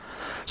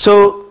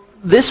So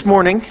this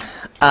morning,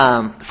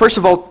 first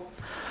of all,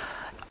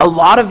 a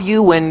lot of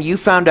you, when you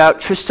found out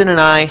Tristan and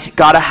I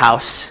got a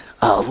house,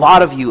 a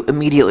lot of you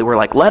immediately were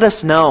like, let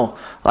us know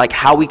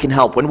how we can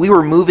help. When we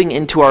were moving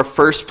into our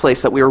first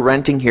place that we were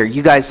renting here,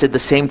 you guys did the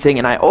same thing,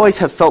 and I always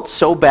have felt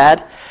so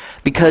bad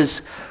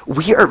because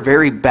we are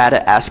very bad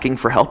at asking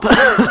for help.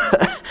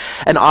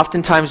 And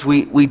oftentimes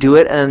we do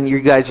it, and you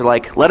guys are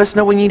like, let us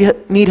know when you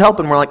need help,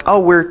 and we're like, oh,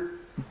 we're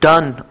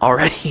done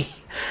already.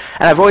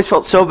 And I've always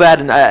felt so bad,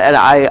 and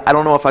I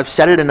don't know if I've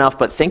said it enough,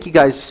 but thank you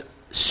guys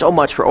so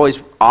much for always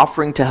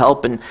offering to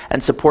help and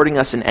supporting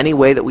us in any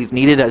way that we've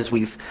needed as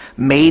we've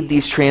made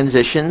these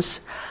transitions.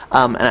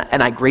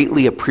 And I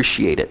greatly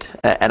appreciate it.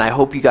 And I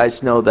hope you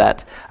guys know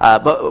that.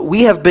 But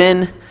we have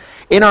been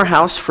in our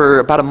house for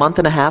about a month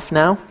and a half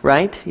now,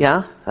 right?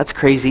 Yeah, that's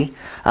crazy.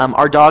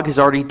 Our dog has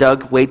already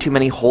dug way too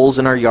many holes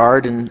in our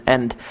yard.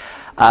 And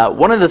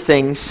one of the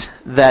things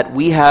that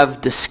we have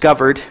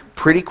discovered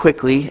pretty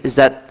quickly is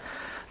that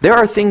there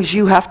are things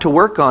you have to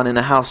work on in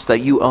a house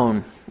that you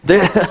own.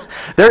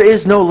 There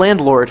is no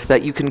landlord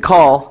that you can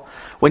call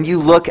when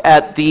you look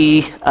at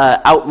the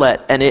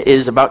outlet and it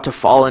is about to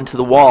fall into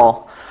the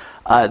wall.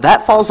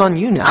 That falls on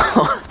you now.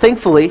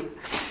 Thankfully,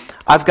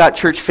 I've got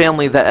church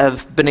family that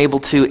have been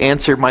able to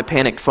answer my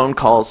panicked phone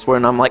calls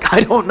when I'm like,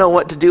 I don't know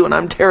what to do and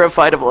I'm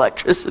terrified of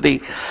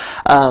electricity.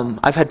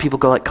 I've had people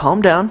go like,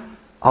 calm down,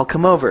 I'll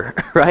come over,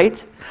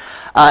 right?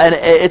 And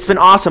it's been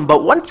awesome.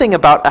 But one thing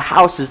about a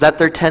house is that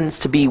there tends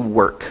to be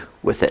work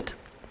with it.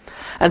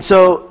 And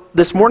so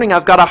this morning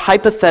I've got a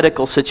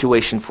hypothetical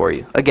situation for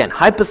you. Again,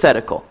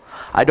 hypothetical.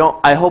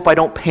 I hope I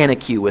don't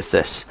panic you with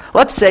this.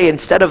 Let's say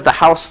instead of the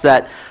house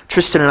that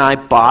Tristan and I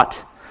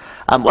bought,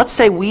 let's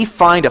say we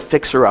find a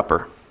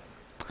fixer-upper.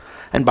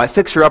 And by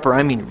fixer-upper,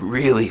 I mean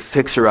really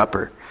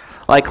fixer-upper.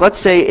 Like, let's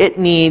say it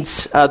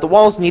needs, the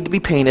walls need to be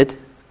painted.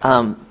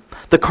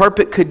 The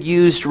carpet could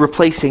use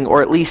replacing,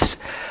 or at least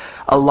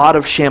a lot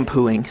of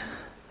shampooing.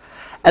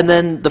 And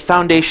then the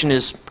foundation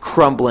is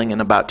crumbling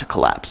and about to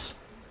collapse.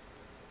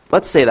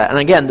 Let's say that. And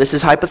again, this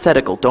is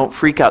hypothetical. Don't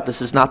freak out.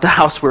 This is not the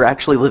house we're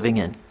actually living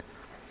in.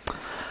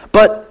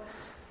 But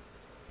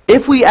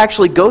if we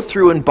actually go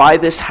through and buy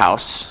this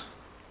house,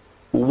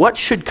 what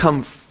should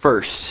come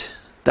first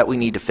that we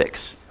need to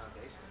fix?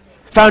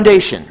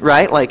 Foundation,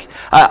 right? Like,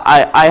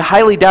 I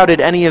highly doubted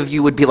any of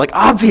you would be like,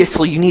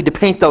 obviously you need to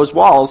paint those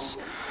walls.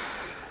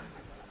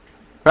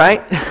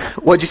 Right?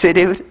 What'd you say,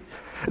 David?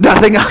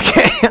 Nothing?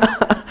 Okay.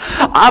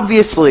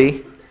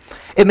 Obviously,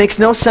 it makes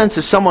no sense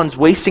if someone's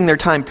wasting their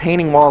time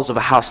painting walls of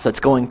a house that's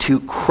going to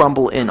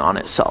crumble in on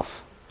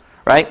itself.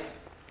 Right?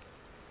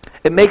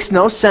 It makes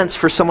no sense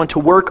for someone to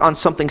work on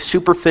something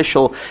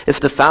superficial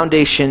if the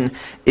foundation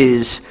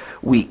is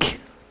weak.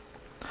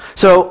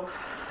 So,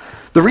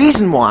 the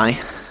reason why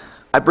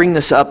I bring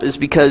this up is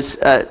because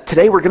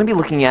today we're going to be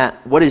looking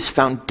at what is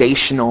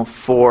foundational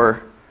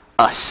for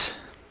us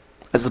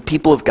as the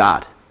people of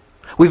God.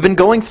 We've been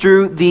going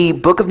through the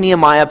book of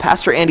Nehemiah.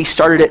 Pastor Andy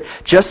started it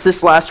just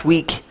this last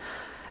week,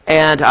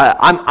 and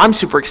I'm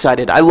super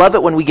excited. I love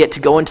it when we get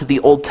to go into the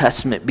Old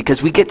Testament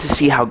because we get to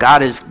see how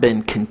God has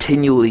been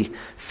continually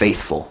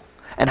faithful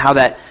and how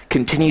that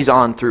continues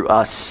on through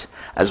us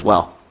as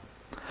well.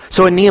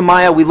 So in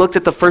Nehemiah, we looked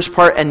at the first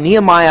part, and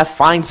Nehemiah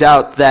finds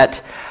out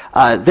that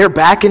they're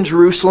back in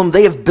Jerusalem.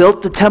 They have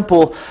built the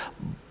temple,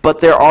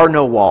 but there are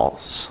no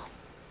walls.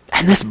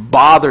 And this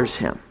bothers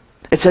him.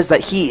 It says that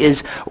he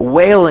is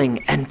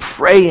wailing and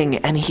praying,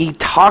 and he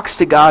talks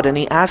to God, and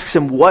he asks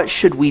him, what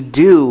should we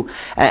do?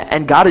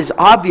 And God has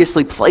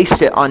obviously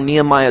placed it on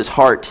Nehemiah's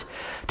heart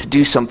to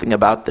do something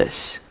about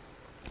this.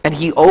 And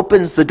he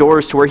opens the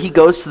doors to where he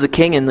goes to the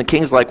king, and the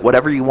king's like,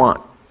 whatever you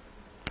want,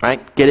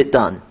 right? Get it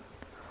done.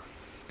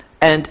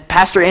 And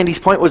Pastor Andy's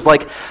point was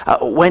like,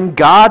 when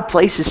God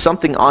places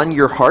something on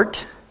your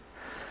heart,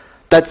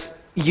 that's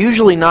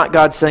usually not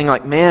God saying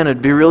like, man,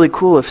 it'd be really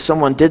cool if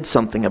someone did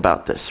something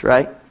about this,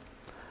 right?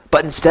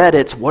 But instead,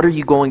 it's what are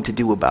you going to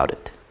do about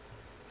it?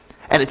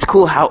 And it's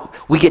cool how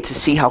we get to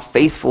see how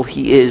faithful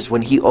he is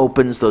when he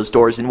opens those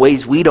doors in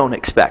ways we don't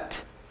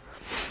expect.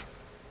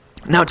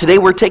 Now, today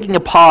we're taking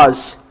a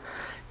pause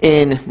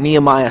in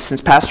Nehemiah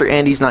since Pastor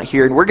Andy's not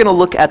here, and we're going to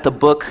look at the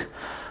book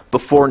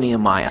before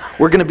Nehemiah.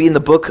 We're going to be in the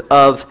book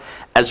of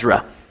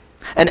Ezra.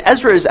 And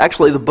Ezra is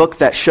actually the book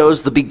that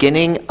shows the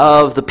beginning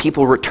of the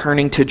people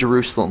returning to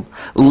Jerusalem,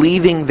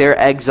 leaving their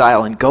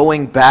exile and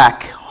going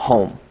back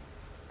home.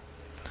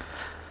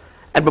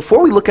 And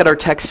before we look at our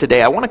text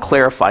today, I want to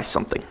clarify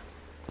something.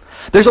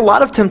 There's a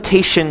lot of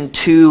temptation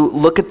to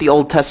look at the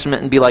Old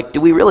Testament and be like, do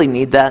we really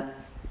need that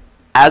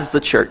as the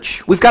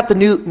church? We've got the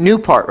new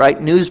part, right?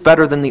 New's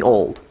better than the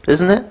old,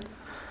 isn't it?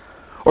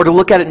 Or to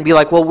look at it and be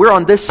like, well, we're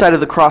on this side of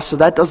the cross, so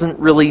that doesn't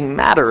really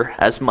matter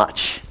as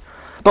much.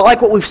 But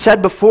like what we've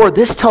said before,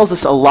 this tells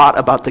us a lot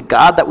about the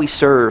God that we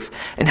serve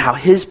and how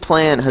his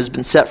plan has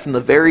been set from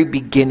the very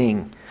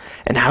beginning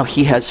and how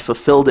he has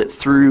fulfilled it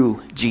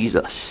through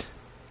Jesus.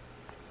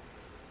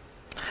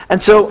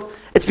 And so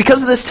it's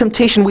because of this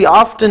temptation we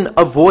often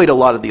avoid a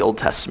lot of the Old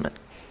Testament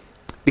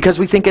because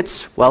we think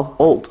it's, well,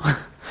 old.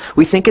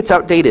 We think it's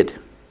outdated.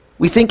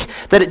 We think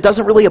that it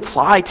doesn't really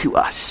apply to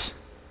us.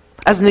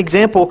 As an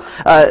example,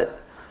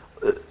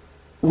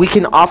 we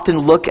can often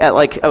look at,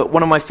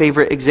 one of my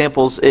favorite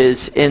examples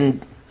is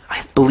in,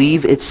 I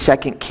believe it's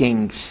 2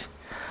 Kings.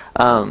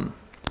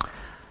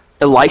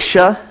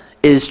 Elisha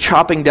is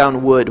chopping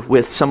down wood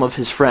with some of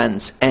his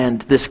friends,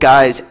 and this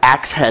guy's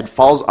axe head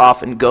falls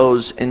off and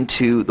goes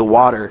into the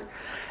water.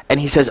 And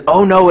he says,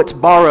 "Oh no, it's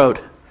borrowed."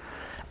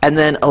 And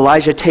then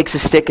Elijah takes a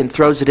stick and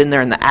throws it in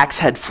there, and the axe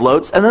head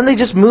floats, and then they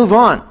just move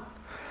on.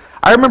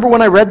 I remember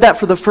when I read that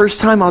for the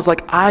first time, I was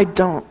like, I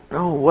don't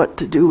know what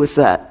to do with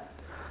that.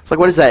 It's like,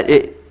 what is that?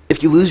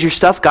 If you lose your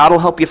stuff, God will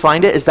help you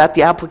find it? Is that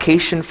the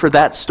application for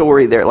that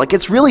story there?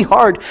 It's really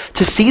hard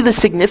to see the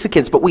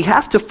significance, but we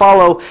have to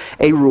follow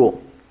a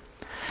rule.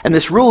 And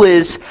this rule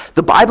is,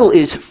 the Bible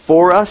is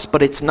for us,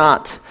 but it's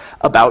not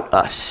about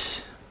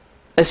us.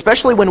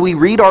 Especially when we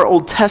read our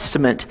Old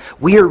Testament,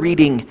 we are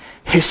reading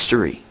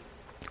history.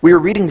 We are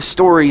reading the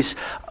stories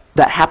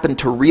that happened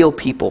to real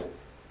people.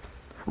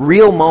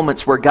 Real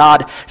moments where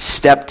God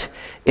stepped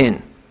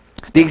in.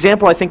 The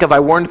example I think of,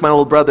 I warned my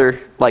little brother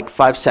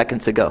 5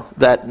 minutes ago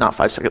that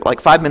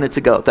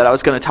I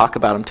was going to talk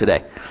about him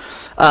today.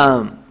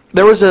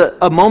 There was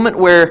a moment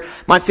where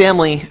my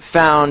family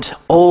found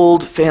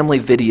old family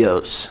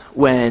videos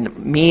when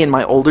me and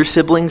my older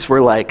siblings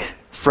were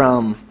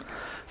from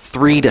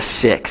 3 to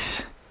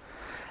 6.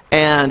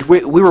 And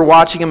we were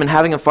watching them and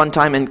having a fun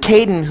time. And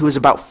Caden, who was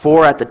about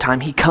 4 at the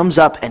time, he comes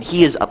up and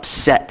he is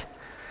upset.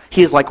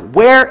 He is like,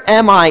 "Where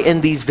am I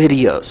in these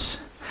videos?"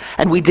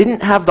 And we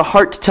didn't have the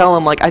heart to tell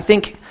him, I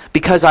think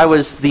because I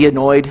was the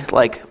annoyed,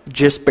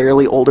 just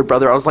barely older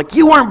brother, I was like,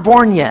 "You weren't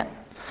born yet."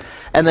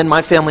 And then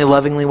my family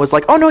lovingly was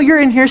like, "Oh no, you're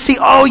in here. See,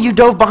 oh, you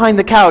dove behind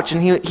the couch."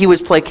 And he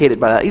was placated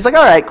by that. He's like,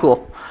 "All right,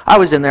 cool. I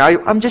was in there.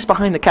 I'm just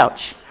behind the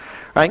couch."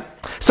 Right?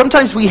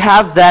 Sometimes we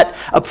have that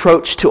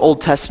approach to Old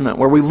Testament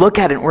where we look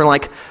at it and we're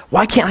like,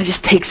 why can't I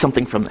just take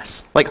something from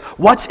this?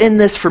 What's in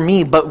this for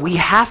me? But we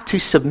have to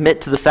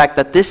submit to the fact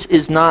that this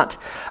is not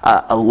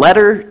a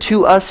letter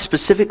to us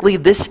specifically.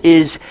 This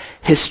is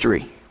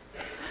history.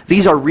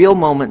 These are real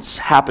moments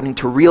happening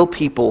to real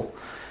people,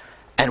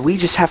 and we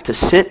just have to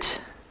sit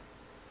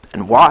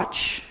and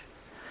watch,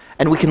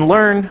 and we can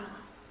learn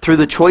through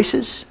the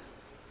choices.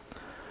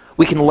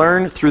 We can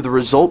learn through the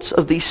results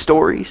of these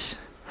stories.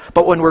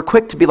 But when we're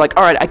quick to be like,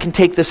 all right, I can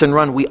take this and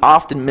run, we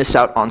often miss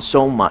out on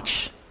so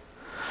much.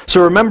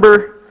 So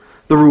remember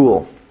the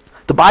rule.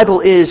 The Bible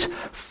is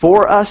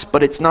for us,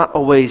 but it's not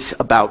always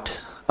about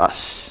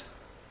us.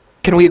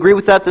 Can we agree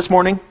with that this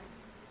morning?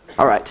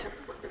 All right.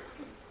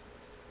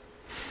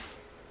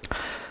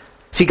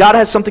 See, God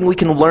has something we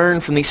can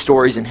learn from these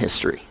stories in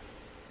history.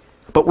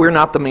 But we're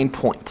not the main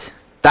point.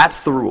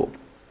 That's the rule.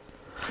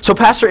 So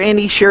Pastor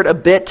Andy shared a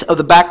bit of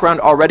the background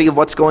already of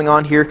what's going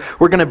on here.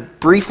 We're going to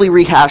briefly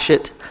rehash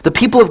it. The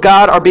people of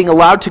God are being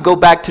allowed to go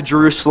back to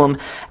Jerusalem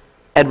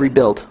and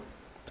rebuild.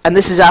 And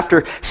this is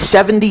after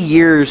 70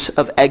 years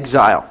of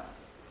exile,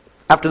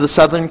 after the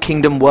southern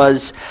kingdom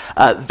was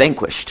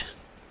vanquished.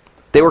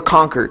 They were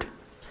conquered,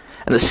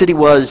 and the city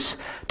was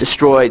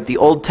destroyed. The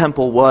old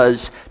temple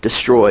was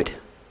destroyed.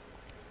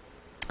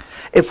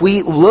 If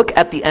we look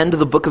at the end of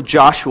the book of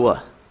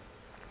Joshua,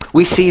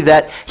 we see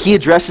that he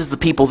addresses the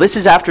people. This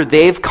is after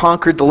they've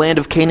conquered the land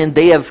of Canaan.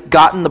 They have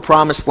gotten the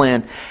promised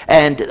land,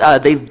 and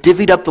they've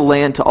divvied up the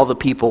land to all the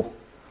people.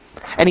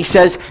 And he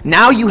says,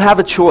 now you have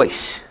a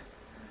choice.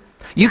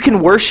 You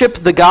can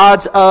worship the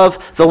gods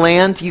of the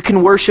land, you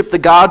can worship the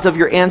gods of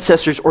your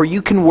ancestors, or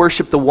you can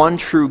worship the one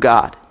true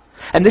God.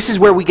 And this is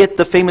where we get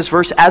the famous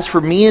verse, as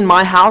for me and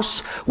my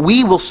house,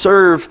 we will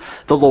serve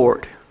the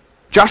Lord.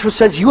 Joshua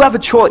says, you have a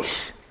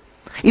choice.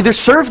 Either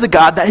serve the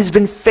God that has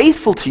been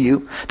faithful to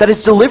you, that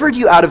has delivered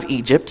you out of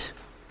Egypt,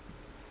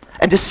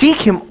 and to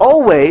seek him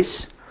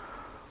always,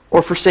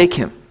 or forsake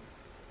him.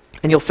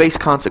 And you'll face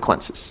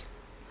consequences.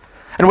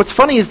 And what's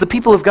funny is the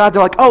people of God,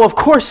 they're like, oh, of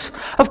course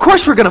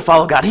we're going to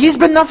follow God. He's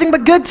been nothing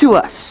but good to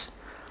us.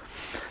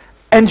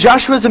 And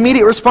Joshua's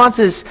immediate response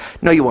is,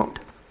 no, you won't.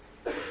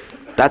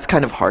 That's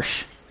kind of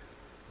harsh.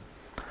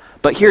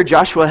 But here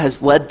Joshua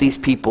has led these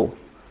people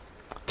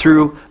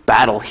through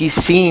battle. He's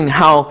seen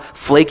how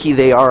flaky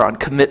they are on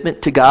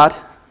commitment to God.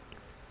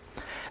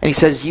 And he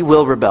says, you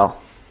will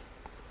rebel.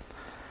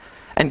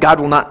 And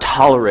God will not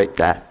tolerate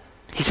that.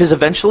 He says,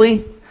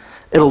 eventually,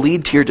 it'll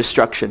lead to your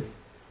destruction.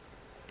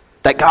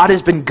 That God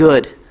has been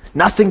good,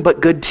 nothing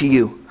but good to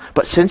you.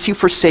 But since you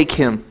forsake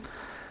him,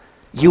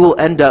 you will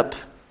end up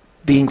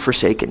being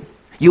forsaken.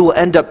 You will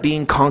end up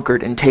being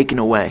conquered and taken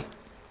away.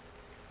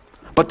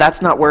 But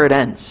that's not where it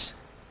ends.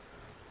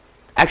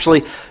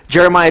 Actually,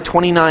 Jeremiah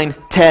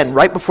 29:10,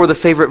 right before the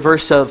favorite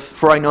verse of,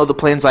 for I know the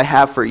plans I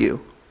have for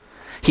you,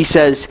 he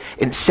says,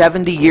 in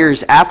 70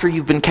 years after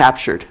you've been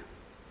captured,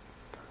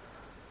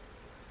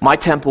 my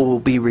temple will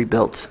be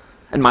rebuilt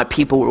and my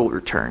people will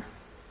return.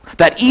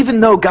 That even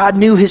though God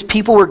knew his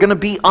people were going to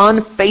be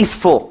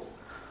unfaithful,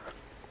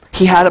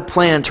 he had a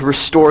plan to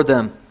restore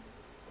them.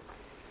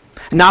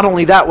 Not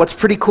only that, what's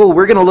pretty cool,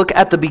 we're going to look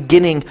at the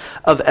beginning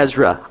of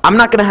Ezra. I'm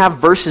not going to have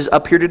verses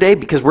up here today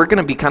because we're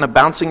going to be kind of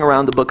bouncing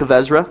around the book of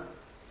Ezra.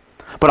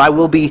 but I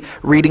will be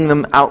reading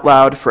them out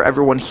loud for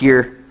everyone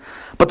here.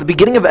 But the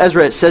beginning of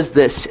Ezra, it says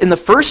this: "In the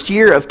first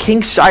year of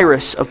King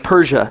Cyrus of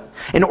Persia,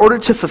 in order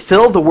to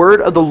fulfill the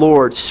word of the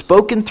Lord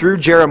spoken through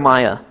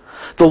Jeremiah,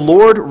 the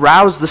Lord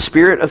roused the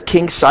spirit of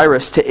King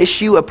Cyrus to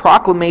issue a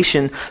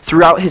proclamation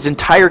throughout his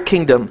entire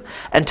kingdom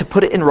and to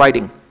put it in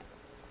writing.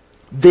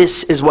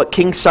 This is what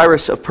King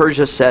Cyrus of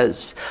Persia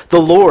says: The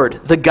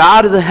Lord, the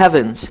God of the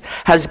heavens,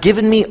 has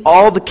given me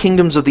all the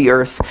kingdoms of the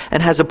earth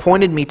and has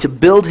appointed me to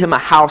build him a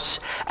house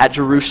at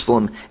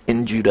Jerusalem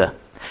in Judah.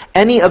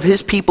 Any of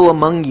his people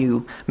among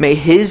you, may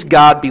his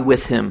God be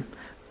with him,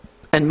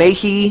 and may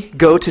he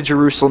go to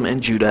Jerusalem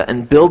and Judah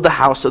and build the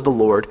house of the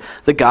Lord,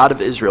 the God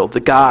of Israel, the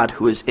God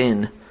who is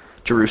in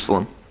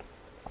Jerusalem."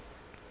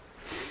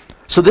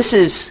 So this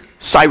is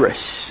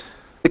Cyrus,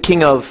 the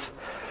king of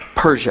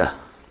Persia,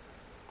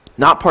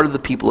 not part of the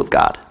people of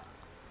God.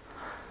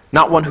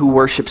 Not one who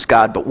worships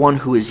God, but one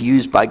who is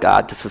used by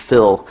God to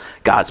fulfill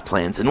God's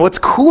plans. And what's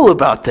cool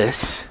about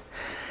this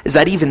is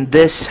that even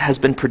this has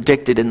been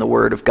predicted in the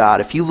Word of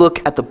God. If you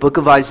look at the book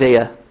of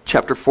Isaiah,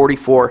 chapter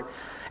 44,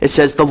 it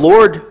says, "The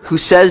Lord who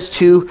says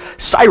to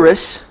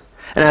Cyrus,"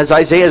 and as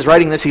Isaiah is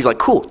writing this, he's like,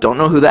 cool, don't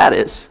know who that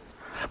is.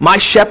 "My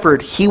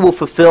shepherd, he will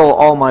fulfill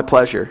all my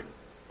pleasure.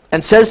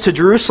 And says to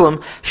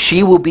Jerusalem,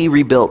 she will be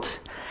rebuilt,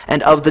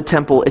 and of the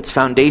temple its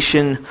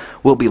foundation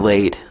will be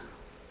laid."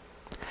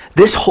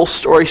 This whole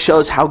story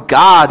shows how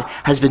God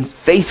has been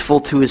faithful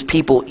to his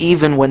people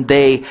even when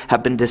they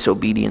have been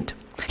disobedient.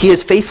 He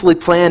has faithfully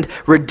planned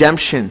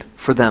redemption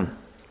for them,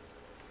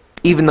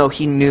 even though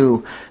he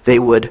knew they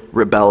would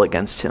rebel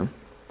against him.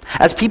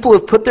 As people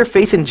have put their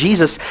faith in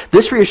Jesus,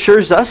 this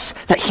reassures us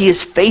that he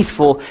is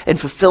faithful in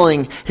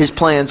fulfilling his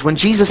plans. When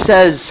Jesus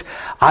says,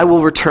 "I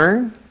will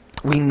return,"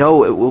 we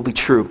know it will be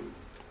true.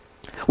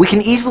 We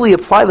can easily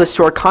apply this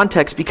to our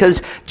context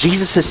because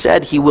Jesus has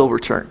said he will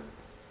return.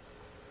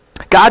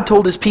 God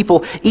told his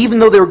people, even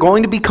though they were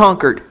going to be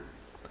conquered,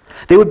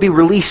 they would be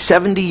released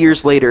 70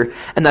 years later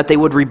and that they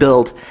would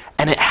rebuild.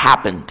 And it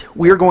happened.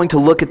 We are going to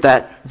look at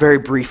that very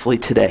briefly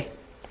today.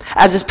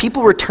 As his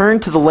people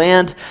returned to the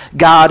land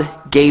God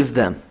gave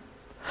them,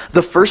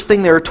 the first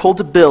thing they were told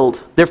to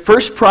build, their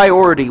first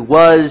priority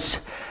was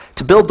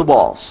to build the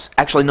walls.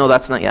 Actually, no,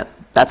 that's not yet.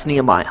 That's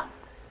Nehemiah.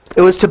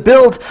 It was to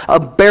build a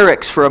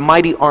barracks for a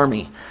mighty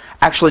army.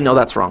 Actually, no,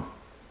 that's wrong.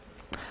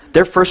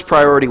 Their first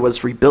priority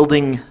was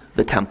rebuilding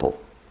the temple.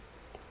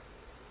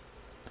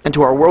 And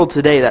to our world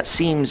today, that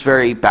seems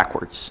very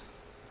backwards.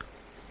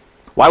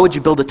 Why would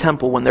you build a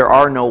temple when there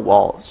are no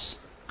walls?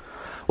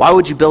 Why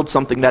would you build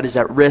something that is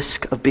at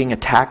risk of being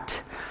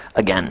attacked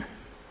again?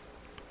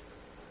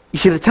 You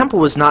see, the temple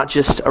was not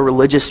just a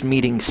religious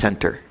meeting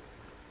center.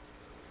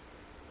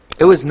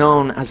 It was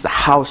known as the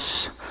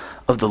house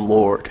of the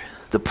Lord,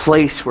 the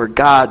place where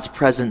God's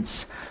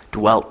presence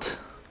dwelt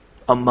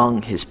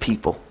among his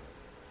people.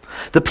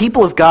 The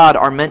people of God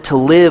are meant to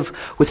live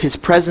with his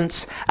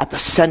presence at the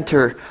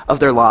center of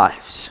their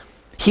lives.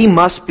 He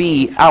must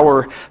be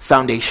our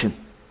foundation.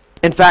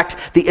 In fact,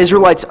 the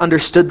Israelites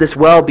understood this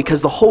well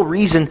because the whole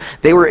reason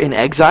they were in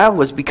exile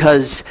was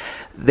because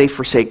they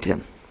forsaked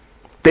him.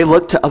 They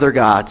looked to other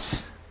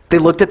gods. They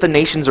looked at the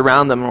nations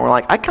around them and were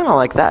like, I kind of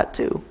like that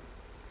too.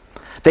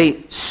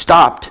 They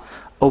stopped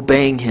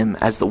obeying him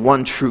as the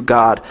one true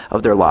God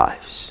of their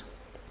lives.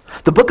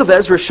 The book of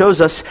Ezra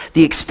shows us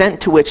the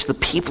extent to which the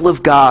people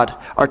of God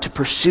are to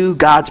pursue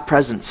God's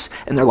presence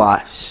in their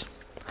lives.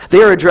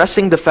 They are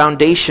addressing the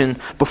foundation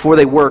before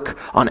they work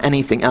on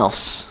anything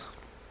else.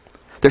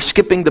 They're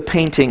skipping the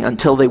painting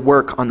until they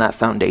work on that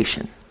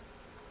foundation.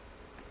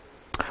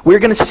 We're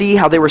going to see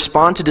how they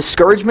respond to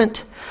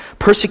discouragement,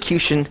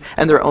 persecution,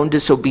 and their own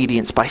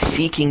disobedience by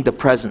seeking the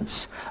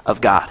presence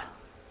of God.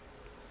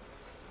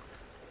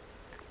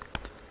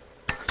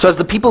 So as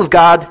the people of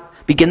God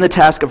begin the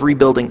task of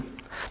rebuilding,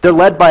 they're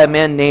led by a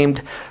man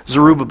named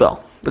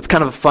Zerubbabel. That's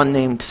kind of a fun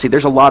name to see.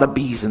 There's a lot of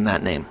B's in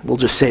that name. We'll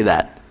just say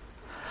that.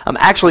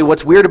 Actually,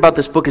 what's weird about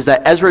this book is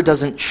that Ezra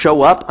doesn't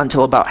show up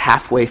until about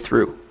halfway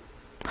through.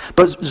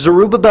 But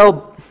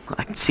Zerubbabel,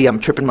 I can see I'm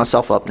tripping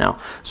myself up now.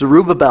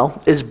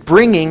 Zerubbabel is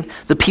bringing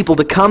the people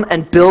to come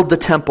and build the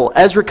temple.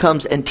 Ezra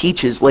comes and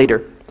teaches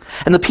later.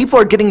 And the people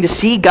are getting to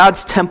see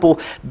God's temple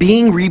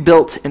being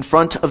rebuilt in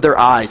front of their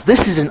eyes.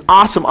 This is an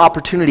awesome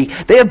opportunity.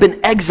 They have been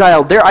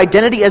exiled. Their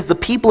identity as the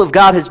people of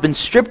God has been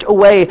stripped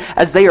away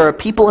as they are a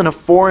people in a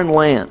foreign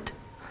land.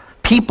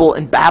 People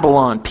in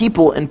Babylon,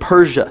 people in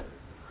Persia,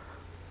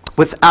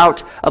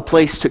 without a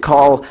place to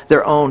call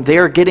their own. They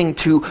are getting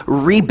to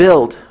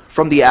rebuild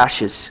from the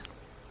ashes.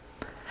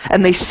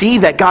 And they see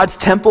that God's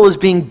temple is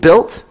being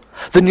built.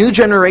 The new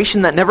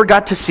generation that never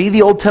got to see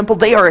the old temple,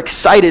 they are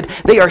excited.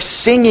 They are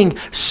singing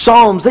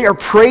psalms. They are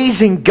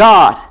praising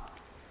God.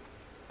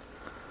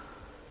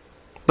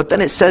 But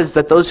then it says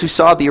that those who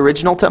saw the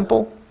original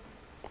temple,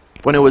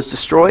 when it was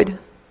destroyed,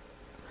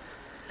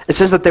 it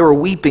says that they were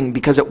weeping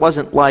because it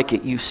wasn't like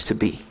it used to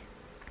be.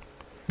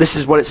 This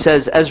is what it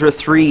says, Ezra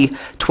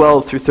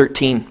 3:12 through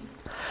 13.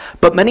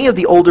 But many of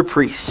the older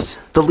priests,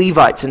 the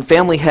Levites and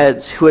family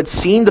heads who had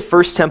seen the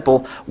first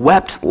temple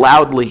wept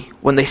loudly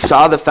when they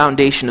saw the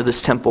foundation of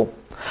this temple.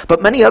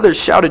 But many others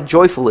shouted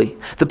joyfully.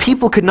 The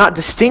people could not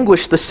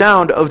distinguish the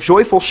sound of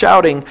joyful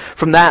shouting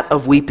from that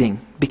of weeping,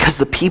 because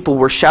the people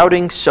were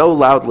shouting so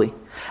loudly,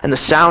 and the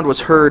sound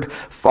was heard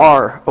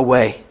far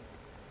away.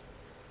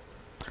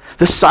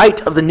 The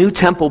sight of the new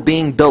temple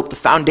being built, the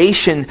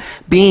foundation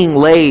being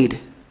laid,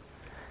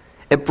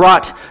 it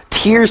brought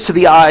tears to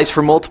the eyes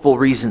for multiple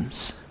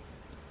reasons.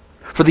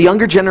 For the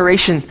younger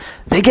generation,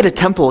 they get a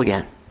temple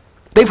again.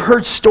 They've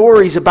heard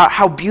stories about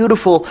how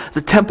beautiful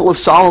the Temple of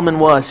Solomon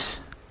was,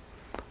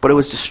 but it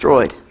was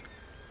destroyed.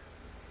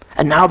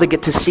 And now they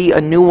get to see a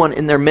new one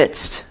in their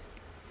midst.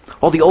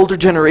 While the older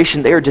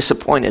generation, they are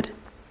disappointed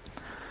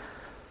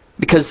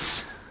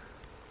because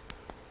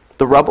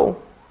the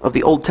rubble of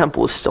the old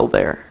temple is still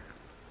there.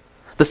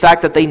 The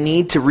fact that they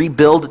need to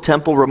rebuild the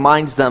temple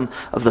reminds them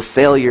of the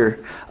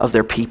failure of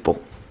their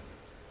people.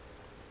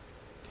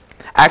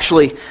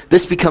 Actually,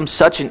 this becomes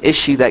such an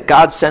issue that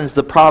God sends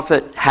the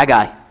prophet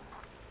Haggai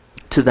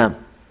to them.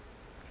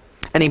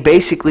 And he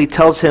basically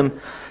tells him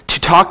to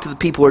talk to the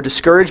people who are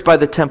discouraged by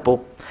the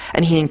temple,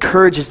 and he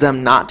encourages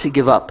them not to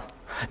give up,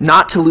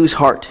 not to lose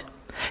heart.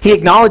 He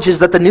acknowledges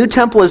that the new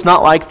temple is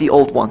not like the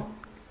old one,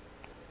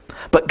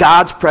 but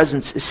God's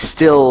presence is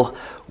still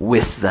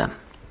with them.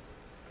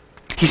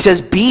 He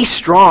says, "Be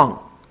strong."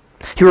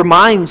 He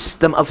reminds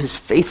them of his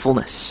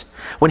faithfulness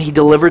when he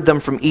delivered them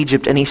from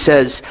Egypt, and he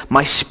says,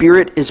 "My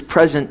spirit is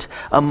present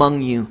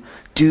among you.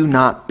 Do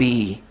not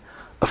be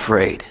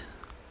afraid."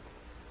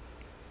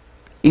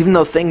 Even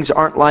though things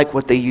aren't like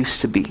what they used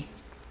to be,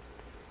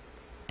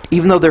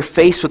 even though they're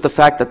faced with the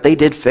fact that they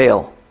did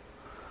fail,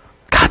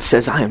 God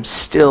says, "I am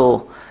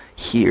still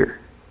here.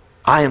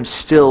 I am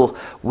still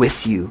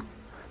with you.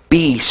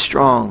 Be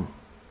strong.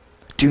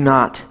 Do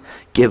not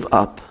give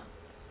up."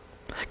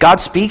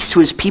 God speaks to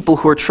his people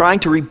who are trying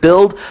to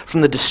rebuild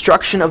from the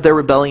destruction of their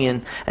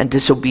rebellion and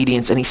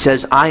disobedience, and he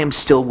says, "I am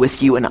still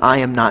with you, and I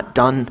am not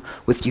done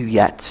with you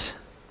yet."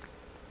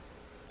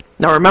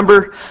 Now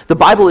remember, the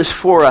Bible is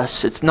for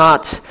us. It's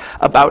not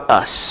about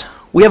us.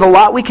 We have a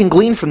lot we can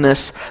glean from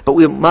this, but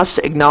we must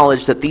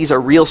acknowledge that these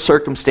are real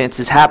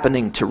circumstances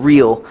happening to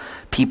real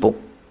people.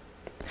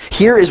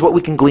 Here is what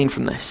we can glean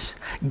from this.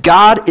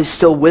 God is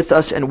still with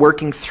us and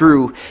working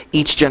through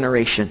each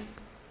generation.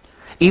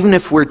 Even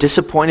if we're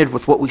disappointed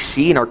with what we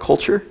see in our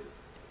culture,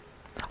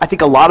 I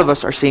think a lot of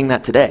us are seeing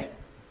that today.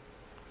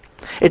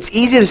 It's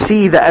easy to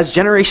see that as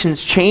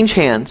generations change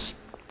hands,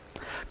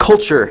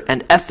 culture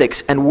and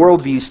ethics and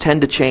worldviews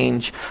tend to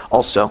change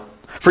also.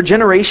 For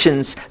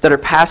generations that are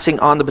passing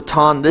on the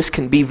baton, this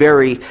can be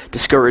very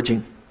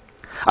discouraging.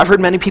 I've heard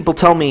many people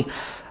tell me,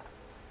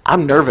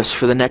 "I'm nervous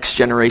for the next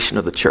generation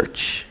of the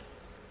church.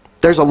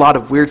 There's a lot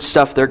of weird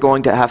stuff they're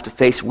going to have to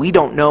face. We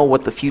don't know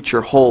what the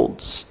future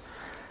holds.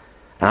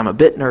 And I'm a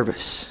bit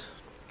nervous.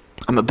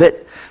 I'm a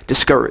bit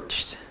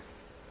discouraged."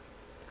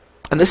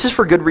 And this is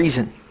for good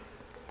reason.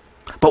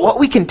 But what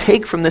we can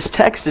take from this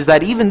text is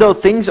that even though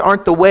things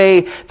aren't the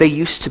way they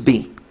used to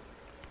be,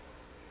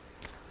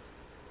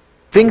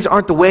 things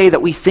aren't the way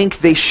that we think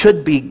they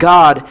should be,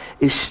 God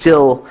is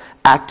still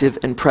active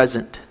and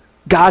present.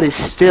 God is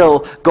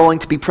still going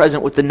to be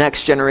present with the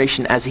next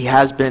generation as he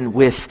has been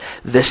with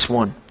this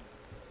one.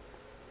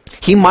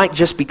 He might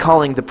just be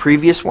calling the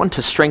previous one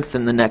to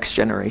strengthen the next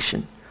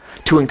generation,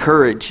 to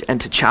encourage and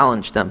to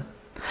challenge them.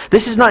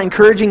 This is not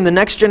encouraging the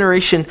next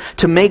generation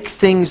to make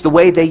things the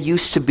way they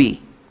used to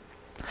be.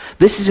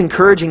 This is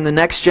encouraging the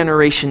next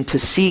generation to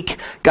seek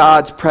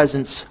God's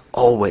presence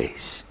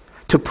always,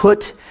 to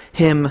put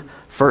him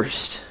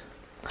first.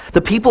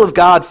 The people of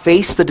God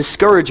face the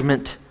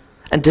discouragement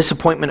and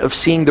disappointment of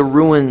seeing the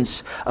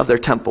ruins of their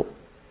temple.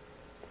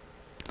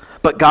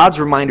 But God's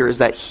reminder is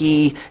that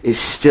he is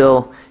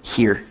still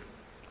here.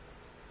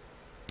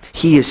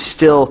 He is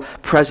still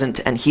present,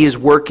 and he is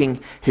working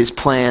his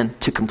plan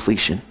to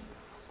completion.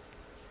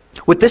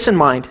 With this in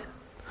mind,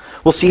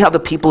 we'll see how the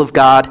people of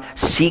God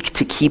seek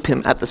to keep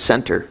him at the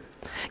center,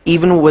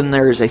 even when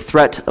there is a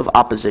threat of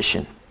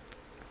opposition.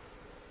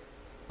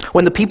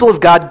 When the people of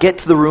God get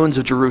to the ruins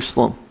of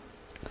Jerusalem,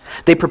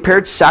 they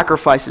prepared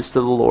sacrifices to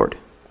the Lord.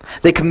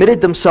 They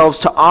committed themselves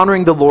to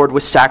honoring the Lord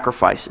with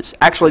sacrifices.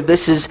 Actually,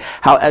 this is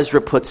how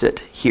Ezra puts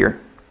it here.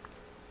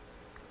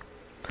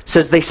 It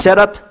says, "They set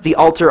up the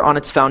altar on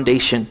its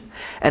foundation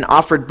and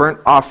offered burnt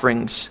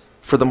offerings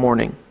for the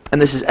morning."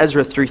 And this is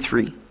Ezra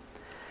 3:3.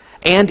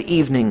 "And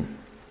evening.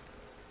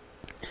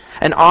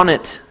 And on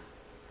it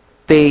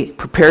they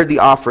prepared the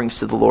offerings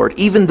to the Lord,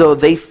 even though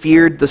they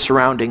feared the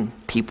surrounding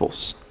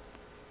peoples."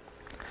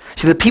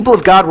 See, the people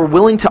of God were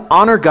willing to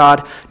honor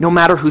God no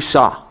matter who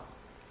saw.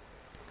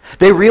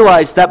 They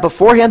realized that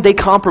beforehand they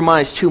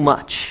compromised too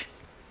much,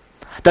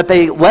 that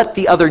they let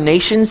the other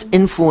nations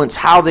influence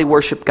how they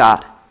worship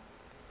God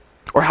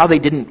or how they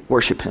didn't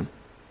worship him.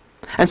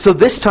 And so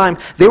this time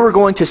they were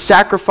going to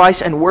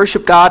sacrifice and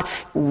worship God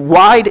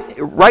right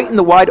in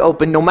the wide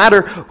open, no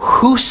matter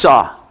who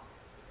saw.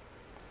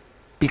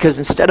 Because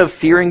instead of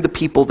fearing the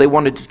people, they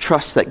wanted to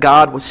trust that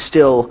God was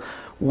still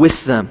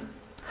with them.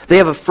 They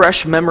have a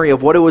fresh memory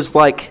of what it was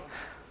like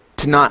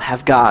to not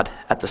have God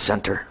at the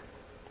center.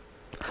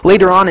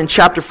 Later on in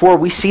chapter 4,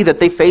 we see that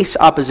they face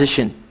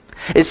opposition.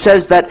 It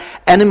says that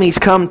enemies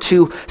come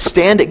to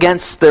stand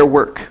against their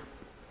work,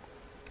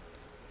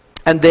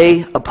 and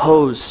they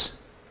oppose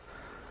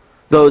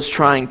those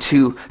trying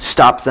to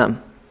stop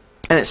them.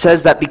 And it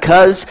says that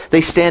because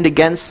they stand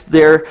against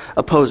their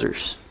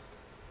opposers,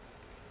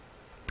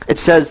 it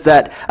says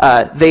that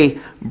they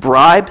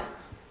bribe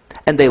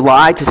and they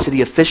lie to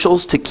city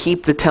officials to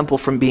keep the temple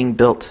from being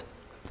built.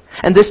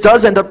 And this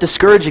does end up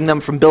discouraging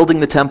them from building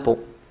the temple.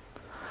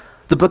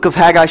 The book of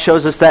Haggai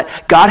shows us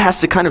that God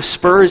has to kind of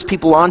spur his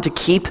people on to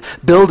keep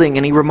building,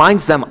 and he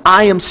reminds them,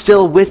 I am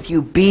still with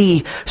you,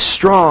 be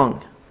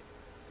strong.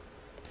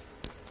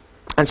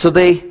 And so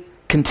they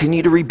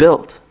continue to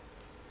rebuild.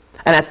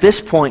 And at this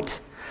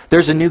point,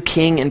 there's a new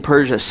king in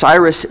Persia.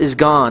 Cyrus is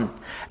gone,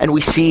 and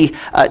we see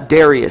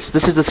Darius.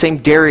 This is the same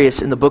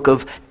Darius in the book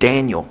of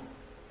Daniel.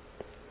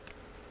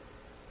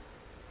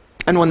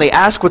 And when they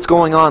ask what's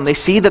going on, they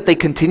see that they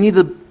continue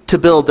to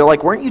build. They're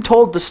like, weren't you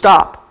told to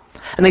stop?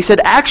 And they said,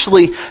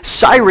 actually,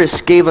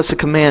 Cyrus gave us a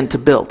command to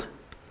build.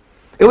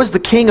 It was the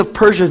king of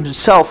Persia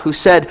himself who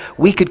said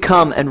we could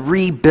come and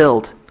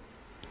rebuild.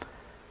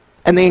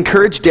 And they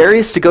encouraged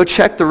Darius to go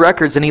check the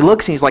records, and he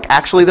looks and he's like,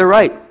 actually, they're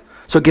right.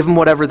 So give them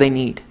whatever they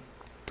need.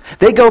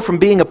 They go from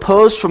being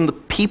opposed from the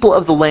people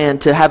of the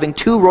land to having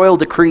 2 royal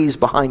decrees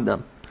behind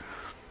them.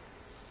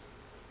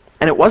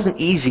 And it wasn't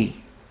easy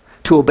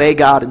to obey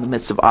God in the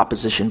midst of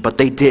opposition, but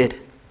they did.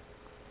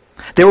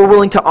 They were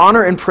willing to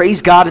honor and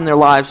praise God in their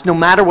lives, no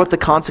matter what the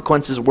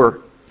consequences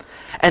were.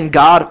 And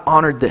God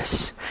honored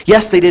this.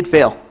 Yes, they did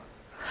fail.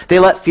 They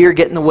let fear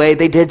get in the way.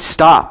 They did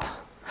stop.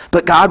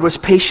 But God was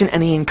patient,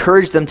 and he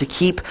encouraged them to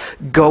keep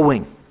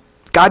going.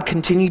 God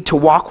continued to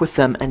walk with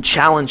them and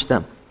challenge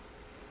them.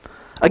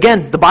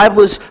 Again, the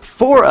Bible is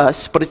for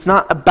us, but it's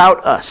not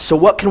about us. So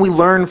what can we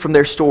learn from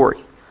their story?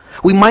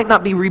 We might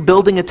not be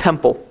rebuilding a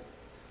temple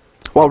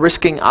while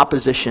risking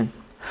opposition,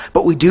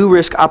 but we do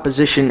risk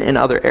opposition in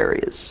other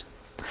areas.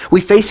 We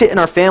face it in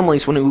our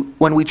families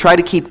when we try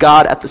to keep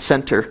God at the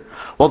center,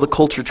 while the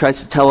culture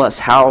tries to tell us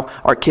how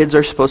our kids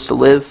are supposed to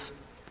live,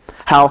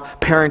 how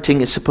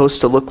parenting is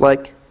supposed to look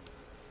like.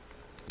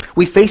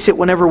 We face it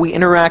whenever we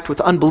interact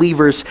with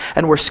unbelievers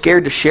and we're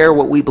scared to share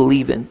what we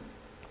believe in.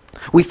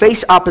 We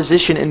face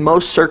opposition in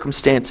most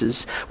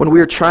circumstances when we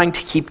are trying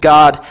to keep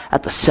God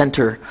at the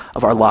center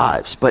of our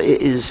lives, but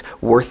it is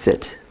worth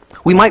it.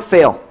 We might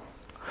fail.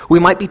 We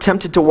might be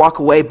tempted to walk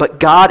away, but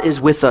God is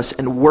with us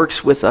and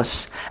works with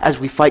us as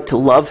we fight to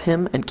love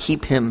him and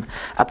keep him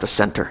at the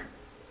center.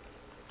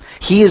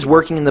 He is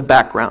working in the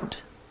background,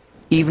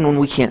 even when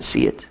we can't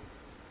see it.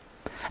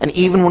 And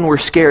even when we're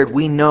scared,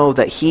 we know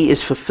that he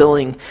is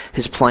fulfilling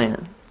his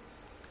plan.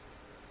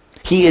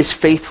 He is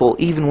faithful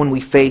even when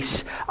we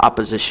face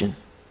opposition.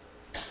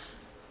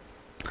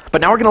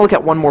 But now we're going to look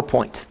at one more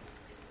point.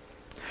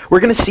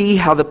 We're going to see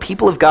how the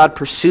people of God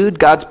pursued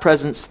God's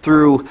presence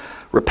through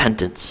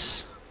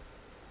repentance.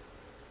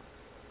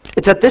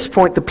 It's at this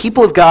point, the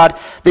people of God,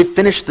 they've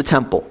finished the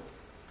temple.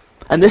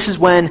 And this is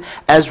when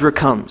Ezra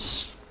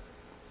comes.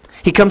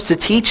 He comes to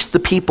teach the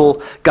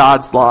people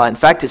God's law. In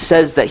fact, it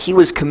says that he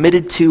was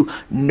committed to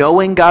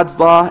knowing God's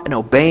law and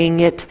obeying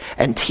it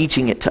and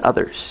teaching it to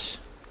others.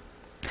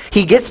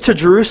 He gets to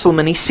Jerusalem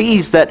and he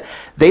sees that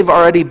they've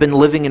already been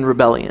living in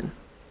rebellion.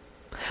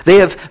 They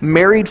have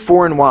married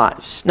foreign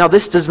wives. Now,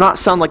 this does not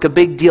sound like a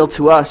big deal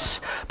to us,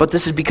 but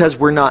this is because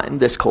we're not in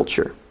this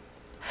culture.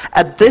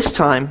 At this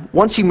time,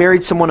 once you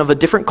married someone of a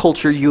different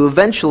culture, you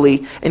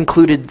eventually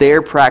included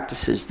their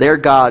practices, their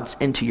gods,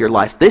 into your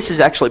life. This is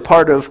actually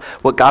part of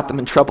what got them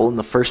in trouble in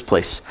the first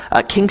place.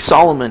 King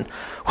Solomon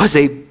was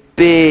a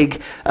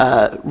big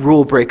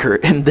rule breaker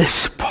in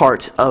this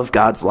part of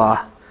God's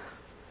law.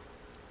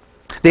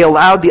 They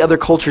allowed the other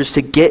cultures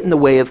to get in the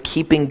way of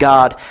keeping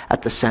God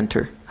at the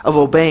center, of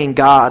obeying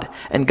God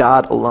and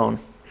God alone.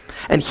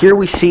 And here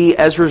we see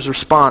Ezra's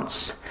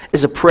response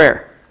is a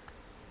prayer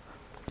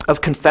of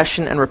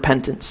confession and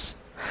repentance.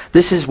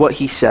 This is what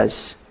he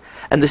says.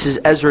 And this is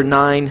Ezra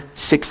 9,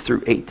 6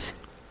 through 8.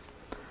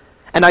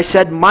 And I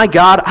said, my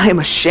God, I am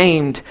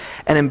ashamed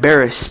and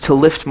embarrassed to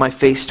lift my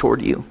face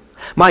toward you.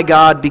 My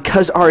God,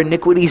 because our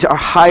iniquities are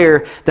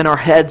higher than our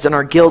heads and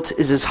our guilt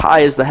is as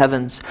high as the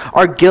heavens.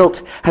 Our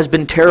guilt has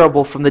been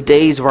terrible from the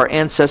days of our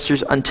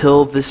ancestors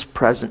until this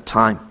present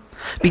time.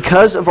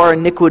 Because of our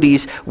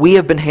iniquities, we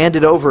have been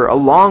handed over,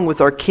 along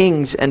with our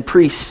kings and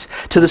priests,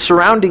 to the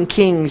surrounding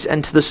kings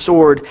and to the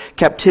sword,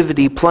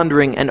 captivity,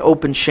 plundering, and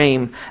open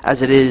shame,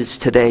 as it is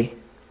today.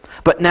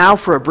 But now,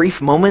 for a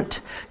brief moment,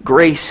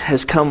 grace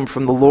has come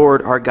from the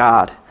Lord our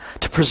God,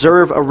 to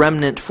preserve a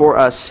remnant for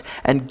us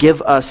and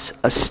give us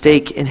a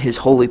stake in his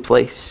holy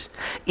place.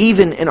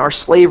 Even in our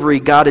slavery,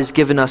 God has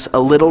given us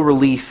a little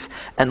relief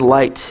and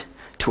light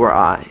to our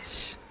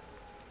eyes.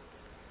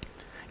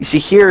 You see,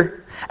 here,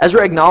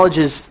 Ezra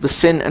acknowledges the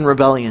sin and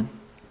rebellion.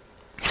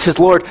 He says,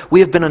 Lord,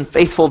 we have been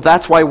unfaithful.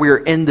 That's why we are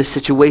in this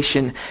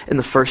situation in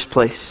the first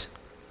place.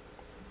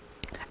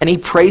 And he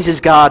praises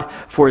God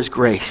for his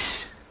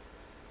grace.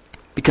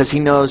 because he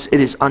knows it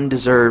is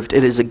undeserved.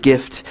 It is a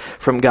gift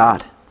from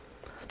God.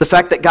 The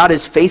fact that God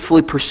has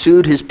faithfully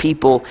pursued his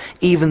people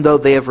even though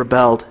they have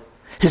rebelled.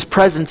 His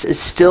presence is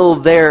still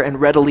there and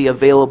readily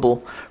available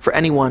for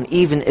anyone,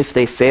 even if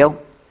they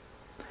fail,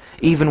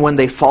 even when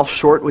they fall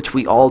short, which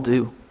we all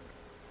do.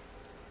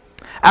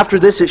 After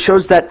this, it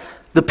shows that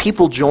the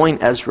people join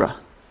Ezra.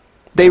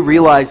 They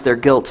realize their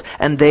guilt,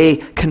 and they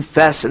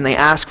confess, and they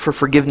ask for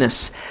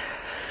forgiveness.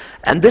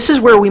 And this is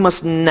where we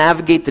must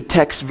navigate the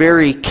text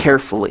very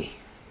carefully.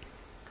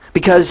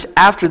 Because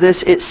after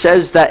this, it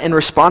says that in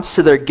response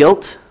to their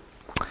guilt,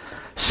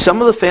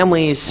 some of the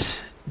families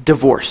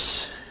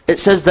divorce. It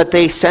says that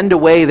they send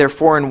away their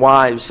foreign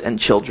wives and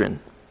children.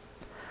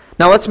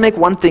 Now let's make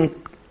one thing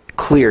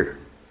clear.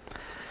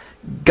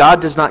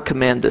 God does not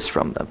command this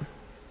from them.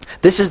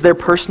 This is their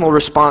personal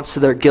response to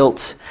their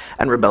guilt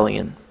and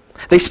rebellion.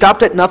 They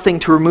stopped at nothing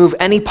to remove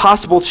any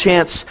possible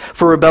chance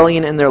for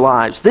rebellion in their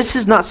lives. This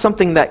is not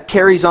something that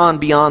carries on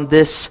beyond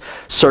this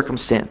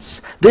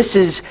circumstance. This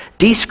is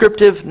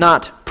descriptive,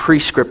 not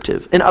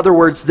prescriptive. In other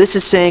words, this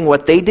is saying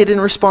what they did in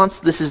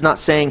response. This is not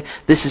saying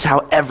this is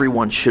how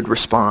everyone should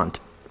respond.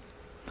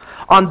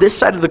 On this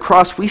side of the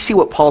cross, we see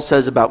what Paul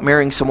says about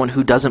marrying someone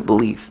who doesn't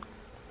believe.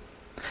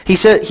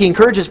 He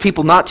encourages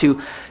people not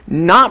to,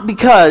 not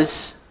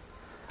because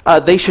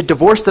they should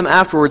divorce them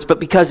afterwards, but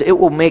because it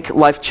will make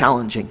life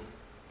challenging.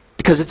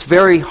 Because it's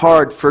very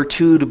hard for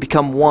two to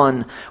become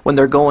one when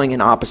they're going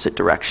in opposite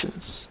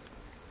directions.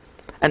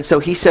 And so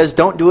he says,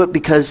 don't do it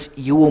because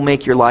you will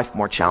make your life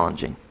more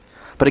challenging.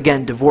 But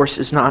again, divorce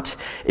is not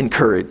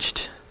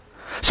encouraged.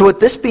 So with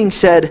this being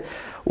said,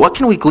 what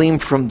can we glean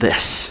from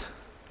this?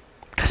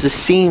 Because this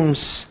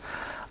seems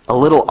a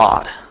little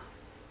odd.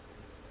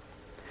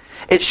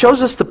 It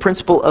shows us the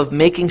principle of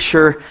making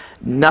sure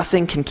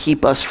nothing can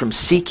keep us from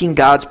seeking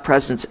God's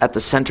presence at the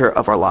center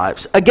of our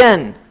lives.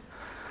 Again,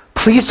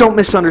 please don't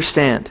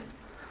misunderstand.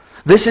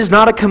 This is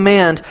not a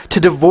command to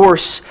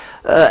divorce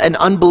an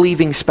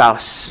unbelieving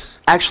spouse.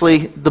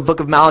 Actually, the book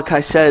of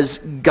Malachi says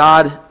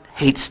God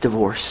hates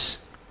divorce.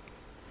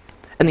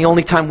 And the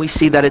only time we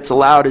see that it's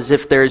allowed is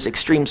if there's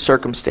extreme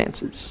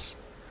circumstances.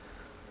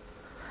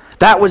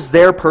 That was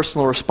their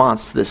personal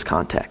response to this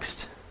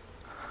context.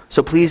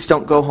 So please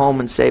don't go home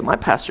and say, my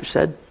pastor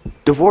said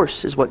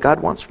divorce is what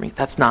God wants for me.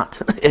 That's not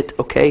it,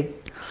 okay?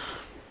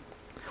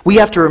 We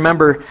have to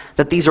remember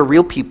that these are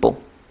real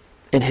people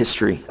in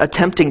history,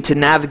 attempting to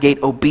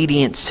navigate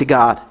obedience to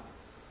God.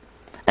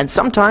 And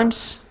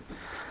sometimes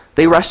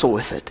they wrestle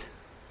with it,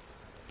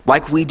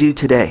 like we do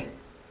today.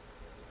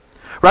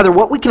 Rather,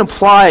 what we can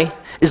apply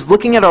is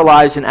looking at our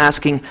lives and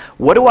asking,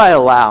 what do I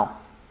allow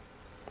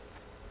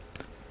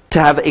to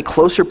have a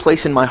closer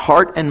place in my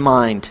heart and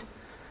mind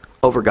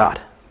over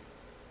God?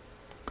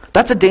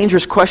 That's a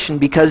dangerous question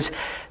because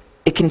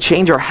it can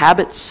change our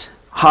habits,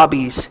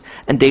 hobbies,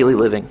 and daily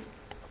living.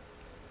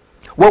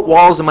 What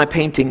walls am I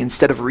painting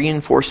instead of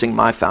reinforcing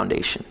my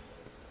foundation?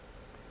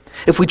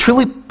 If we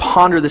truly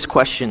ponder this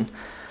question,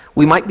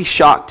 we might be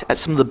shocked at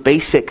some of the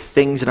basic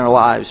things in our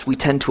lives we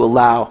tend to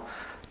allow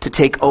to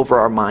take over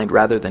our mind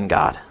rather than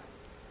God.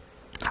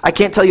 I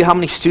can't tell you how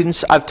many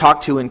students I've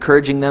talked to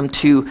encouraging them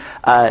to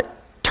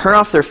turn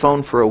off their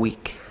phone for a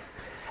week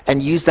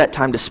and use that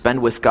time to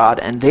spend with God,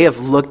 and they have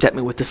looked at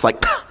me with this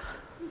like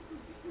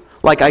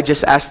I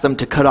just asked them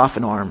to cut off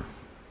an arm,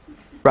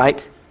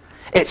 right?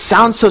 It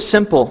sounds so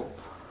simple,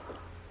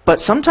 but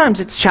sometimes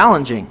it's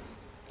challenging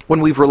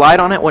when we've relied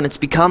on it, when it's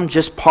become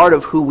just part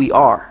of who we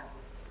are.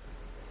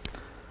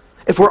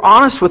 If we're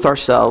honest with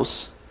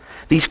ourselves,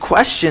 these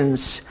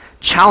questions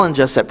challenge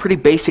us at pretty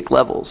basic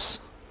levels.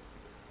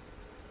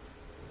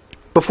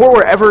 Before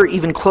we're ever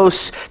even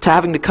close to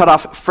having to cut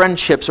off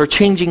friendships or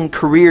changing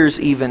careers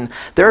even,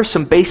 there are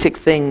some basic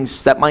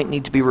things that might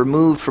need to be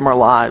removed from our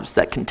lives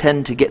that can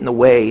tend to get in the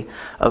way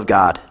of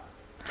God.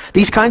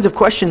 These kinds of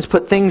questions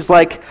put things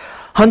like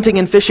hunting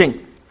and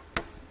fishing,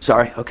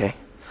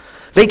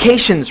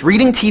 vacations,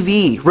 reading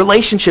TV,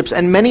 relationships,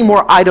 and many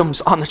more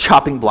items on the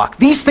chopping block.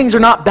 These things are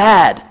not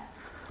bad.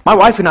 My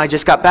wife and I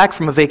just got back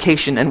from a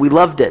vacation and we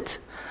loved it.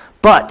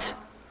 But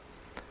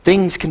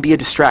things can be a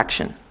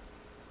distraction.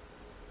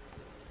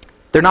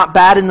 They're not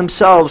bad in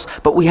themselves,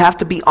 but we have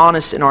to be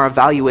honest in our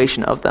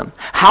evaluation of them.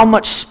 How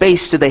much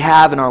space do they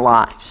have in our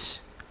lives?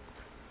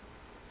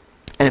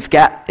 And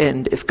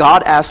if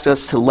God asked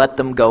us to let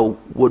them go,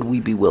 would we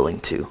be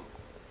willing to?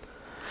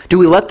 Do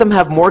we let them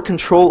have more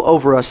control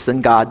over us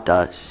than God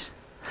does?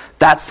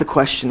 That's the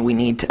question we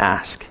need to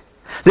ask.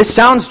 This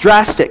sounds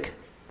drastic,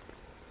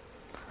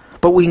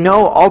 but we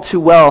know all too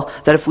well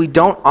that if we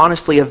don't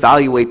honestly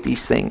evaluate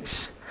these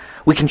things,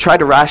 we can try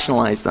to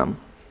rationalize them.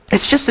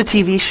 It's just a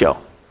TV show.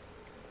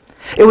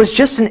 It was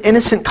just an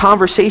innocent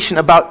conversation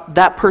about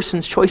that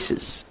person's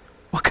choices.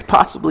 What could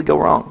possibly go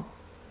wrong?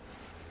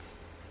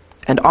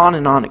 And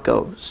on it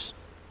goes.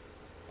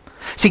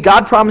 See,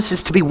 God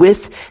promises to be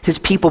with his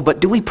people, but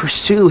do we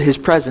pursue his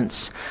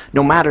presence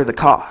no matter the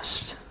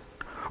cost?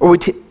 Or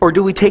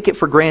do we take it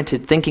for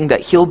granted, thinking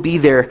that he'll be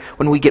there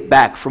when we get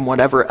back from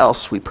whatever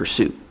else we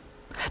pursue?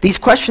 These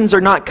questions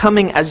are not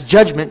coming as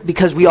judgment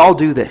because we all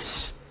do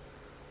this.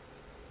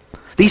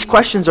 These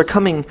questions are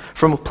coming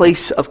from a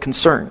place of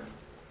concern.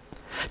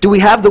 Do we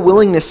have the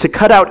willingness to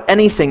cut out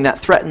anything that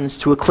threatens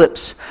to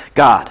eclipse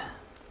God?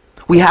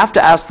 We have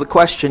to ask the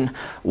question,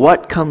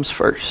 what comes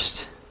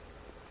first?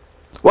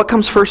 What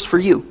comes first for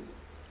you?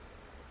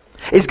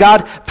 Is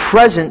God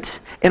present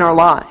in our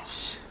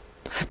lives?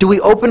 Do we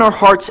open our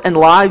hearts and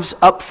lives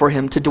up for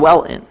him to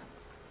dwell in?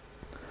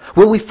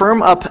 Will we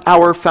firm up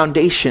our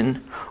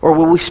foundation, or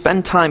will we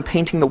spend time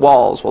painting the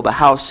walls while the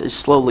house is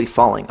slowly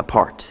falling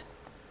apart?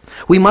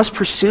 We must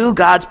pursue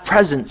God's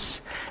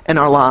presence in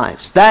our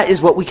lives. That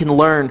is what we can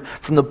learn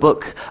from the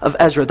book of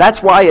Ezra.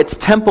 That's why it's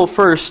temple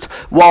first,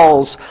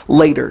 walls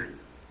later.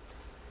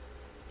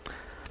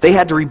 They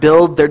had to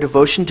rebuild their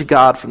devotion to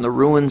God from the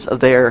ruins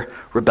of their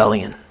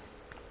rebellion.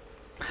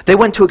 They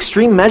went to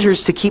extreme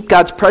measures to keep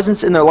God's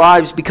presence in their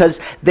lives because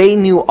they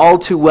knew all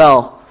too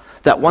well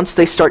that once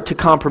they start to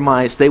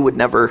compromise, they would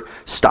never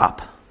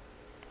stop.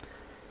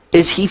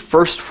 Is he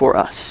first for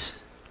us?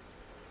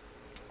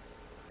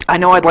 I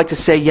know I'd like to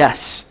say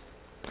yes,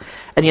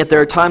 and yet there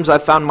are times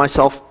I've found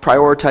myself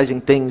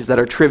prioritizing things that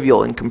are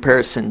trivial in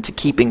comparison to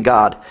keeping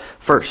God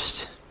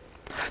first.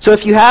 So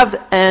if you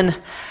have an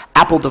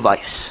Apple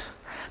device,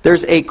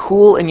 there's a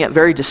cool and yet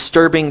very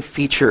disturbing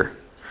feature.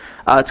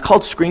 It's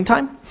called screen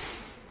time.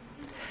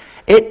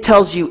 It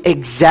tells you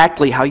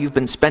exactly how you've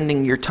been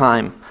spending your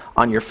time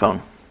on your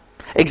phone.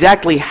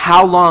 Exactly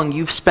how long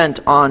you've spent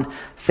on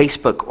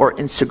Facebook or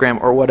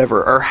Instagram or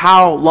whatever, or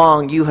how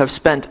long you have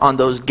spent on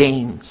those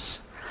games.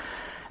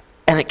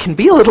 And it can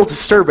be a little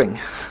disturbing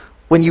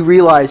when you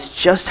realize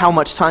just how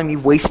much time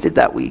you've wasted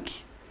that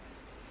week.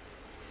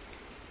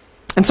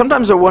 And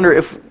sometimes I wonder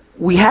if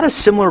we had a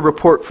similar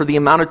report for the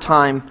amount of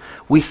time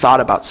we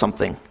thought about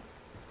something.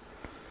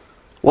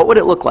 What would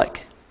it look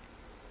like?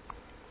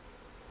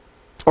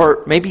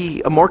 Or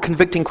maybe a more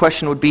convicting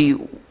question would be,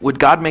 would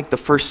God make the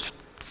first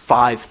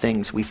 5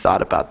 things we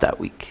thought about that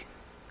week?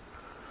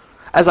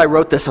 As I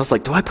wrote this, I was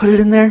like, do I put it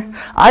in there?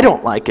 I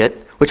don't like it,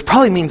 which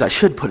probably means I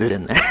should put it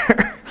in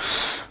there.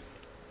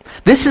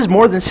 This is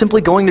more than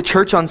simply going to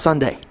church on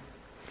Sunday.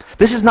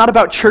 This is not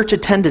about church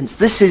attendance.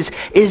 This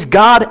is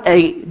God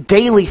a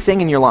daily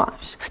thing in your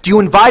lives? Do you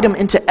invite him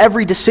into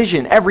every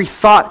decision, every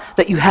thought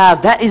that you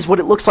have? That is what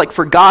it looks like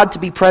for God to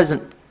be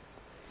present.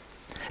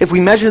 If we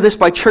measure this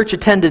by church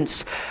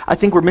attendance, I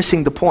think we're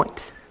missing the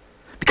point,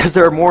 because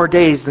there are more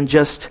days than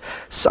just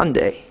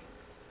Sunday.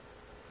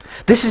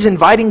 This is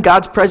inviting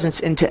God's presence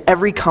into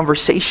every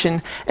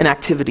conversation and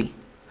activity.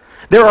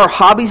 There are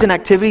hobbies and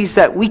activities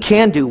that we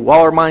can do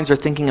while our minds are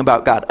thinking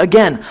about God.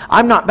 Again,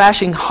 I'm not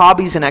bashing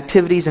hobbies and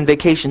activities and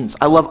vacations.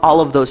 I love all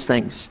of those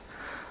things.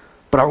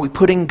 But are we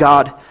putting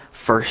God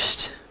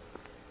first?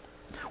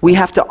 We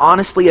have to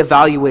honestly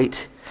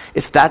evaluate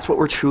if that's what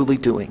we're truly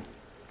doing.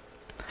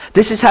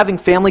 This is having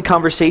family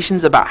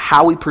conversations about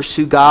how we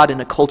pursue God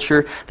in a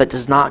culture that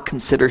does not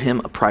consider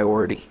him a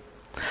priority.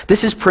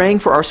 This is praying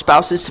for our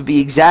spouses to be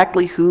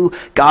exactly who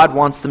God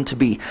wants them to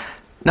be,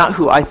 not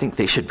who I think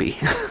they should be.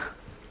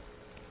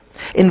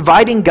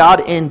 Inviting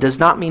God in does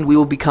not mean we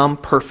will become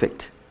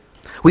perfect.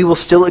 We will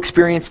still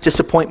experience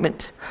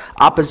disappointment,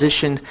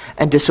 opposition,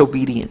 and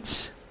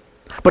disobedience.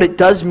 But it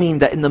does mean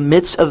that in the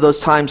midst of those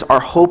times, our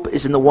hope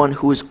is in the one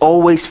who is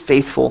always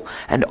faithful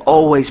and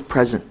always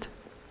present,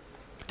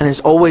 and is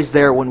always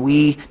there when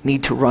we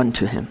need to run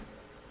to him.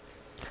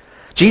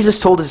 Jesus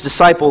told his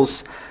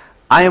disciples,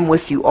 I am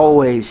with you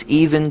always,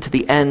 even to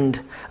the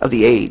end of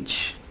the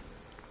age.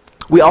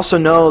 We also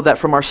know that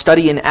from our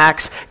study in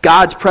Acts,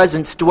 God's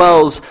presence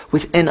dwells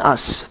within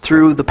us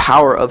through the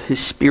power of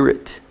his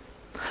Spirit.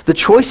 The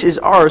choice is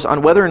ours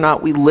on whether or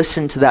not we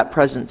listen to that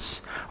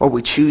presence or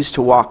we choose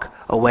to walk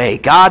away.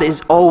 God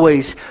is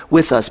always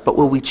with us, but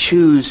will we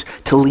choose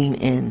to lean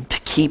in, to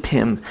keep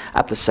him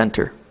at the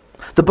center?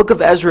 The book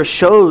of Ezra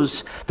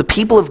shows the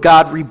people of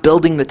God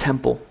rebuilding the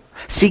temple,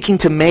 seeking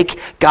to make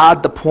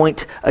God the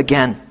point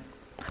again.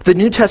 The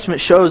New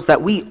Testament shows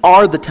that we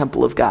are the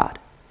temple of God.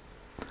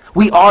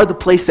 We are the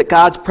place that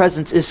God's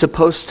presence is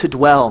supposed to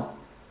dwell.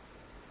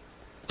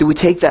 Do we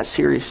take that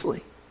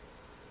seriously?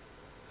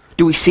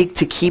 Do we seek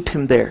to keep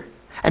him there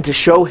and to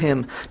show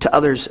him to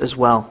others as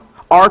well?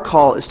 Our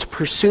call is to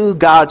pursue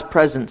God's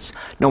presence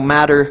no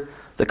matter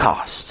the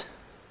cost.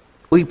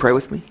 Will you pray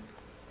with me?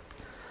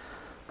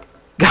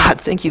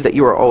 God, thank you that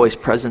you are always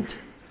present.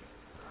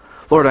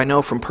 Lord, I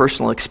know from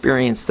personal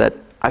experience that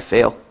I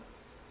fail,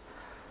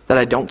 that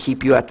I don't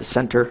keep you at the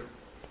center,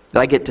 that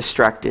I get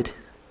distracted.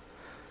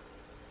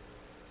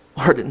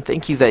 Lord, and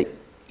thank you that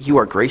you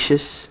are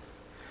gracious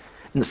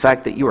and the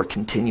fact that you are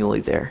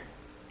continually there.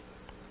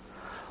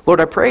 Lord,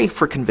 I pray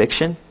for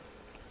conviction,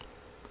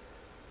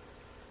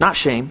 not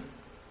shame.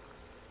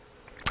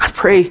 I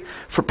pray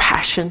for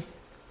passion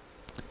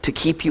to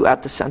keep you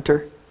at the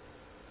center.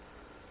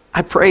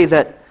 I pray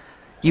that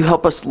you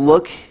help us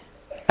look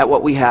at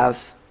what we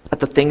have,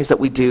 at the things that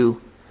we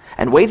do,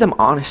 and weigh them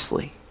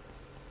honestly.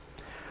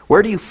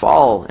 Where do you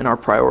fall in our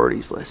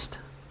priorities list?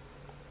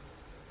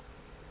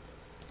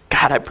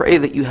 God, I pray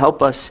that you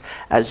help us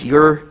as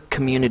your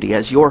community,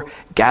 as your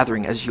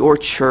gathering, as your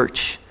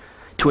church,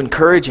 to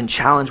encourage and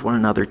challenge one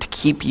another, to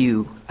keep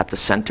you at the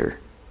center.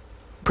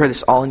 Pray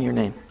this all in your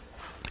name.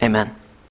 Amen.